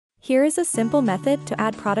Here is a simple method to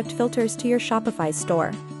add product filters to your Shopify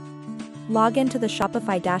store. Log into the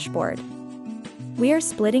Shopify dashboard. We are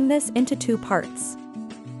splitting this into two parts.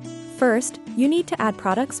 First, you need to add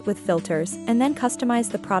products with filters and then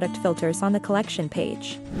customize the product filters on the collection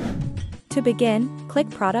page. To begin, click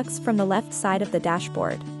Products from the left side of the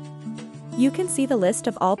dashboard. You can see the list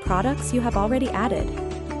of all products you have already added.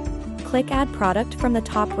 Click Add Product from the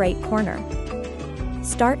top right corner.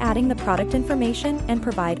 Start adding the product information and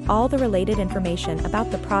provide all the related information about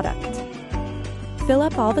the product. Fill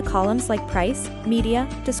up all the columns like price, media,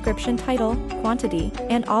 description, title, quantity,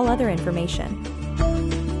 and all other information.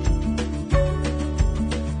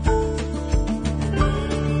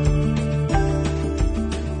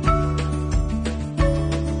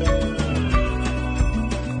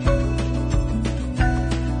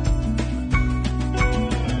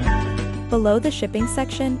 Below the shipping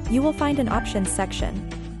section, you will find an options section.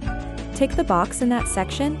 Tick the box in that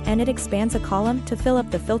section and it expands a column to fill up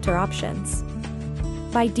the filter options.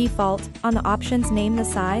 By default, on the options name the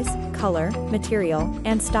size, color, material,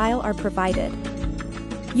 and style are provided.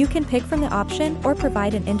 You can pick from the option or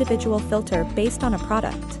provide an individual filter based on a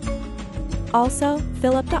product. Also,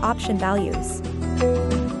 fill up the option values.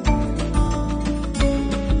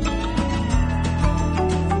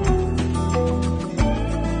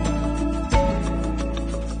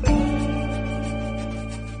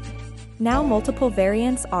 Now multiple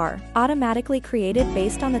variants are automatically created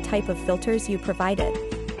based on the type of filters you provided.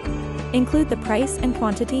 Include the price and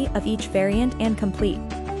quantity of each variant and complete.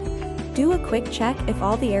 Do a quick check if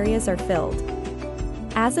all the areas are filled.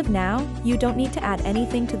 As of now, you don't need to add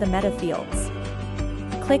anything to the meta fields.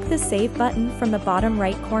 Click the Save button from the bottom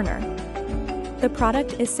right corner. The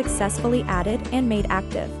product is successfully added and made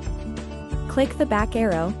active. Click the back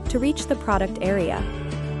arrow to reach the product area.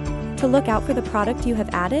 To look out for the product you have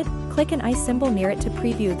added, click an eye symbol near it to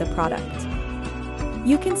preview the product.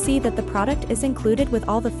 You can see that the product is included with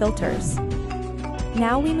all the filters.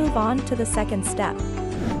 Now we move on to the second step.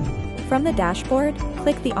 From the dashboard,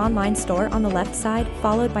 click the online store on the left side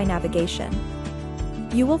followed by navigation.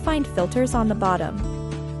 You will find filters on the bottom.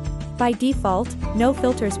 By default, no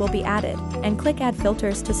filters will be added, and click Add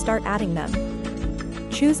Filters to start adding them.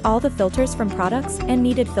 Choose all the filters from products and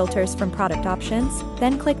needed filters from product options,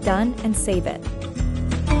 then click Done and save it.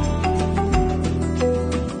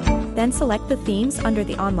 Then select the themes under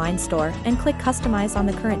the online store and click Customize on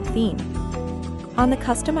the current theme. On the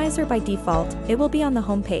customizer by default, it will be on the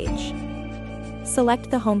home page. Select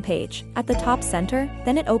the home page at the top center,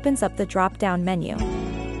 then it opens up the drop-down menu.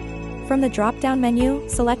 From the drop-down menu,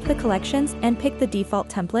 select the collections and pick the default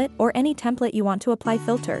template or any template you want to apply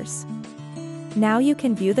filters. Now you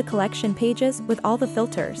can view the collection pages with all the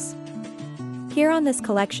filters. Here on this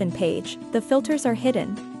collection page, the filters are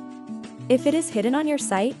hidden. If it is hidden on your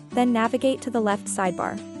site, then navigate to the left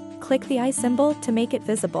sidebar. Click the eye symbol to make it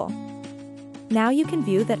visible. Now you can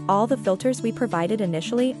view that all the filters we provided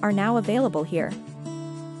initially are now available here.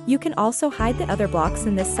 You can also hide the other blocks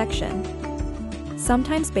in this section.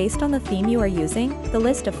 Sometimes based on the theme you are using, the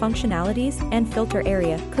list of functionalities and filter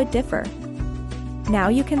area could differ. Now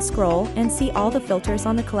you can scroll and see all the filters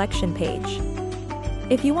on the collection page.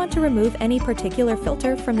 If you want to remove any particular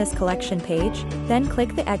filter from this collection page, then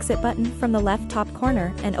click the Exit button from the left top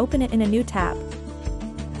corner and open it in a new tab.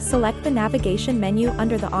 Select the navigation menu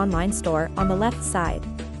under the online store on the left side.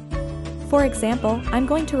 For example, I'm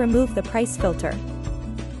going to remove the price filter.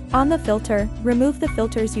 On the filter, remove the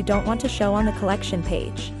filters you don't want to show on the collection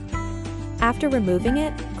page. After removing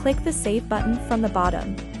it, click the Save button from the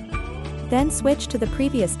bottom. Then switch to the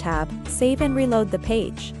previous tab, save and reload the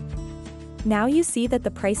page. Now you see that the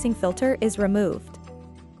pricing filter is removed.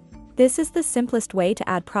 This is the simplest way to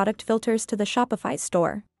add product filters to the Shopify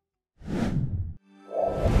store.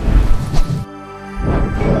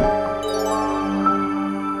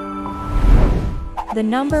 The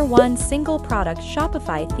 #1 single product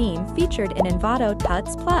Shopify theme featured in Envato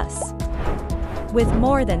Tuts Plus. With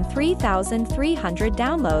more than 3,300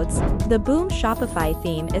 downloads, the Boom Shopify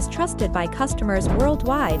theme is trusted by customers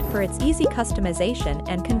worldwide for its easy customization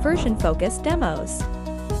and conversion-focused demos.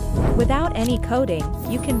 Without any coding,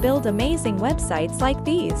 you can build amazing websites like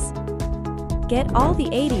these. Get all the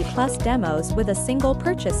 80+ demos with a single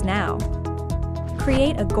purchase now.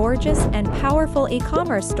 Create a gorgeous and powerful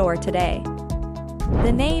e-commerce store today.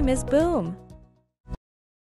 The name is Boom.